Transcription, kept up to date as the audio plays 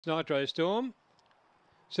Nitro Storm.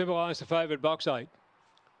 Symbolise the favoured box 8.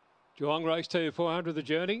 Geelong race 2, 400 the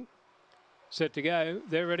journey. Set to go.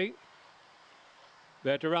 They're ready.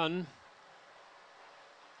 About to run.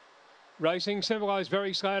 Racing Symbolise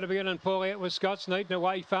very slow to begin and pull out with Scott's Neaton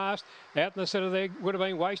away fast. Out in the centre there would have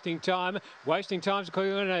been Wasting Time. Wasting Time's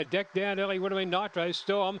clear a deck down early would have been Nitro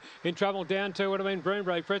Storm. In trouble down 2 would have been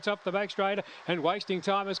Broombrae Fritz up the back straight and Wasting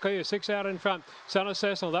Time is clear. 6 out in front. Son of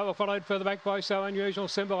Cecil. They were followed further back by So Unusual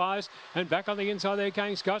Symbolise and back on the inside there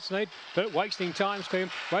came Scott's Neat. But Wasting Time's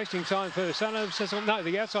clear. Wasting Time first. Son of Cecil. No,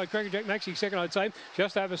 the outside Crackerjack Maxi second I'd say.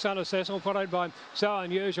 Just over Son of Cecil followed by So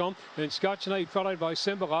Unusual and Scott's Neat followed by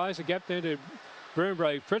Symbolise. A gap into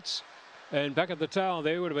Broombrae Fritz, and back at the tail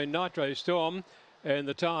there would have been Nitro Storm, and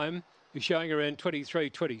the time is showing around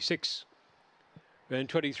 23.26. Around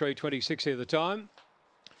 23.26 here the time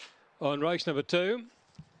on race number 2,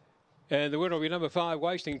 and the winner will be number 5,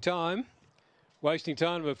 Wasting Time. Wasting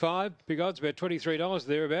Time number 5, big odds about $23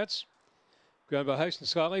 thereabouts. Going by Hasten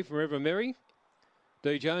Slowly from River Mary.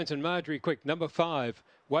 D Jones and Marjorie Quick. Number 5,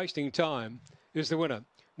 Wasting Time is the winner.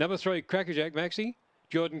 Number 3, Crackerjack Maxi.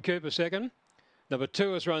 Jordan Cooper second. Number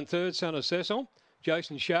 2 has run third, Son of Cecil.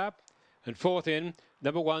 Jason Sharp. And fourth in,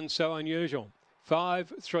 number 1, So Unusual.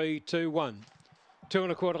 5, 3, 2, 1. 2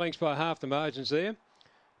 1/4 lengths by half the margins there.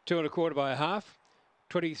 2 1/4 by a half.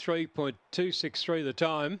 23.263 the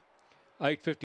time. 8:50.